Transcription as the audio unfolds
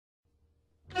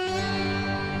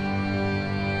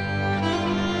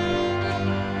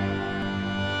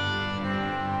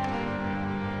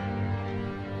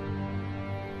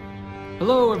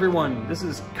Hello everyone, this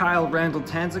is Kyle Randall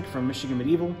Tanzik from Michigan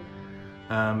Medieval.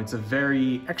 It's a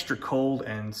very extra cold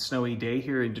and snowy day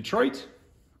here in Detroit.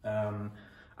 I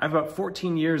have about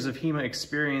 14 years of HEMA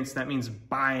experience. That means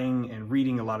buying and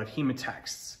reading a lot of HEMA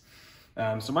texts.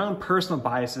 So my own personal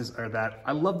biases are that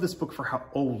I love this book for how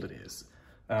old it is.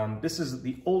 This is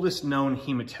the oldest known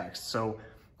HEMA text, so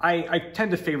I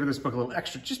tend to favor this book a little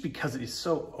extra just because it is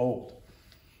so old.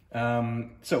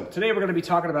 So today we're going to be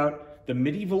talking about The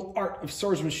Medieval Art of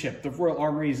Swordsmanship, the Royal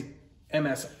Armouries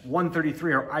MS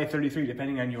 133 or I.33,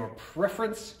 depending on your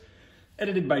preference,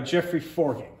 edited by Jeffrey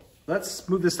Forgan. Let's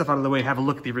move this stuff out of the way and have a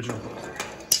look at the original book.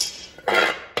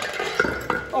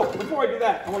 Oh, before I do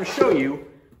that, I want to show you,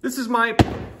 this is my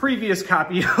previous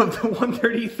copy of the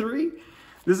 133.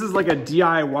 This is like a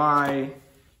DIY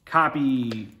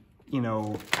copy, you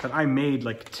know, that I made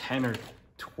like 10 or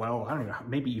 12, I don't know,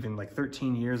 maybe even like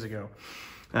 13 years ago.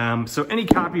 So any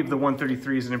copy of the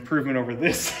 133 is an improvement over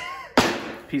this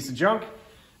piece of junk.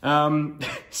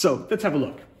 So let's have a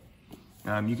look.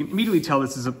 You can immediately tell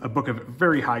this is a book of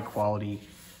very high quality.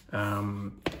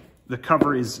 The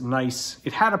cover is nice.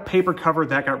 It had a paper cover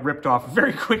that got ripped off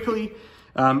very quickly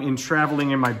in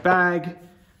traveling in my bag.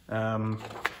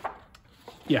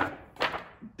 Yeah,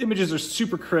 images are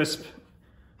super crisp.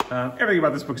 Everything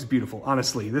about this book is beautiful,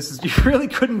 honestly. This is, you really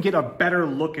couldn't get a better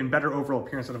look and better overall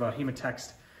appearance out of a HEMA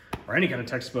text or any kind of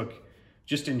textbook,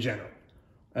 just in general.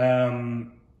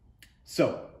 Let's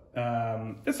talk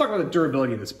about the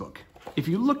durability of this book. If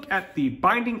you look at the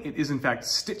binding, it is in fact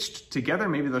stitched together.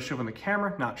 Maybe they'll show up on the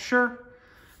camera, not sure.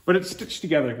 But it's stitched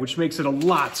together, which makes it a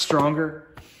lot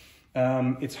stronger.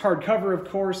 It's hardcover, of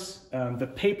course. The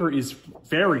paper is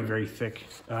very, very thick.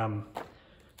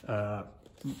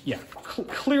 Yeah,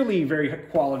 clearly very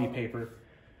quality paper.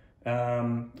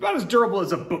 About as durable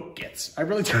as a book gets. I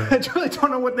really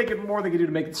don't know what they could do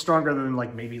to make it stronger than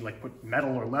like maybe like put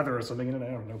metal or leather or something in it.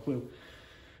 I have no clue.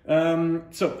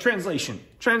 So translation.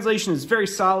 Translation is very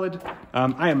solid.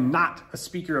 I am not a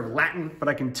speaker of Latin, but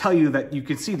I can tell you that you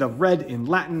can see the red in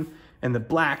Latin and the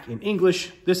black in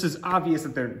English. This is obvious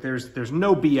that there's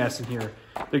no BS in here.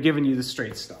 They're giving you the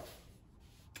straight stuff.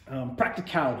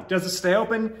 Practicality. Does it stay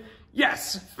open?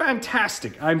 Yes,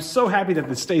 fantastic. I'm so happy that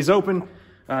this stays open.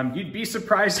 You'd be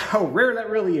surprised how rare that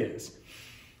really is.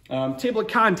 Table of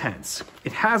contents.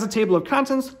 It has a table of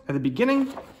contents at the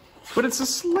beginning, but it's a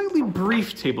slightly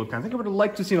brief table of contents. I think I would have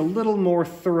liked to have seen a little more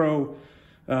thorough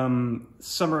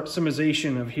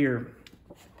summarization of here,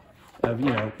 of,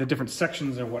 you know, the different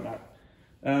sections and whatnot.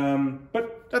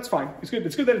 But that's fine. It's good.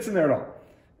 It's good that it's in there at all.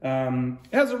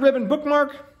 It has a ribbon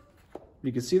bookmark.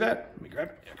 You can see that. Let me grab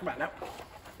it. Yeah, come on now.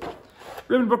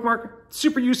 Ribbon bookmark,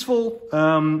 super useful.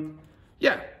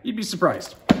 Yeah, you'd be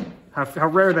surprised how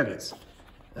rare that is.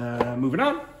 Moving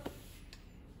on.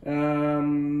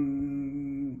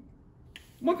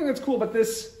 One thing that's cool about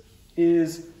this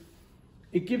is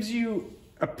it gives you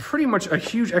pretty much a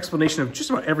huge explanation of just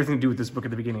about everything to do with this book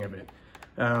at the beginning of it.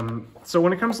 So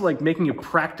when it comes to like making a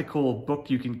practical book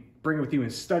you can bring with you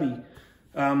and study,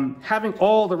 having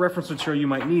all the reference material you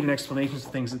might need and explanations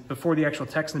of things before the actual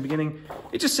text in the beginning,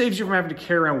 it just saves you from having to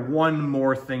carry around one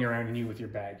more thing around in you with your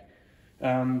bag.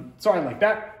 So I like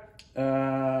that.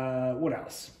 What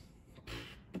else?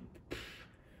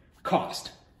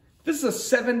 Cost. This is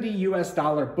a $70 US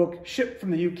book, shipped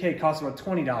from the UK, costs about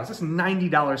 $20. That's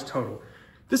 $90 total.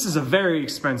 This is a very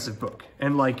expensive book.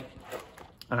 And like,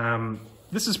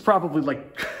 this is probably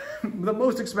like the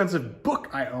most expensive book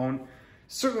I own.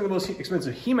 Certainly the most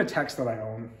expensive HEMA text that I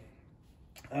own.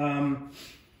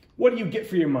 What do you get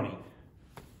for your money?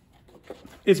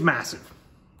 It's massive.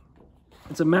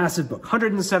 It's a massive book,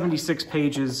 176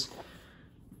 pages.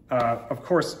 Of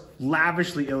course,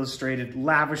 lavishly illustrated,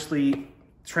 lavishly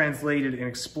translated and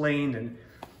explained, and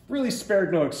really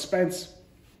spared no expense.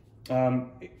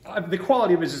 The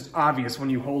quality of it is just obvious when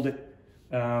you hold it,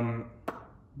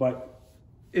 but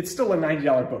it's still a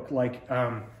 $90 book. Like,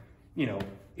 you know,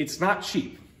 it's not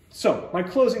cheap. So my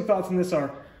closing thoughts on this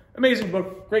are amazing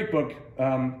book, great book,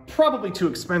 probably too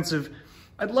expensive.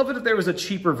 I'd love it if there was a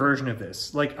cheaper version of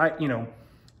this. Like, you know,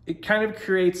 it kind of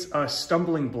creates a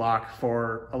stumbling block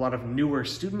for a lot of newer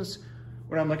students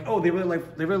when I'm like, oh, they really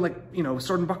like, you know,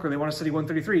 Sword and Buckler, they want to study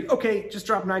 133. Okay, just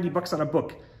drop 90 bucks on a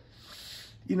book.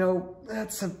 You know,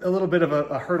 that's a little bit of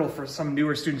a hurdle for some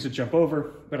newer students to jump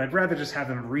over, but I'd rather just have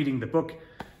them reading the book.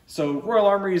 So Royal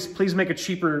Armouries, please make a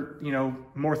cheaper, you know,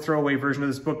 more throwaway version of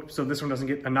this book so this one doesn't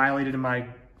get annihilated in my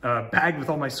bag with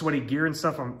all my sweaty gear and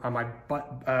stuff on my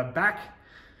back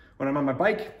when I'm on my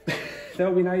bike. That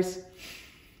would be nice.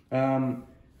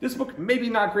 This book maybe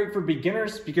not great for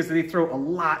beginners because they throw a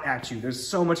lot at you. There's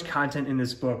so much content in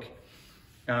this book.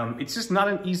 It's just not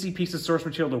an easy piece of source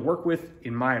material to work with,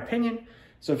 in my opinion.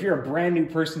 So if you're a brand new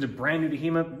person brand new to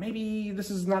HEMA, maybe this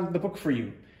is not the book for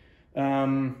you.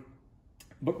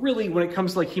 But really, when it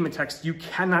comes to like HEMA text, you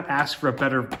cannot ask for a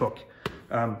better book.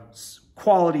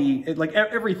 Quality, like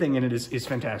everything in it is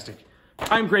fantastic.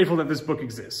 I'm grateful that this book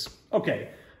exists. Okay,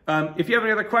 if you have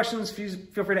any other questions,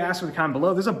 feel free to ask in the comment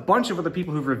below. There's a bunch of other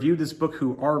people who've reviewed this book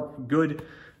who are good.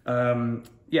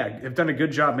 Yeah, have done a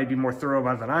good job, maybe more thorough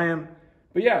about it than I am.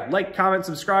 But yeah, like, comment,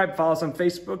 subscribe, follow us on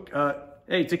Facebook.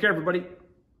 Hey, take care, everybody.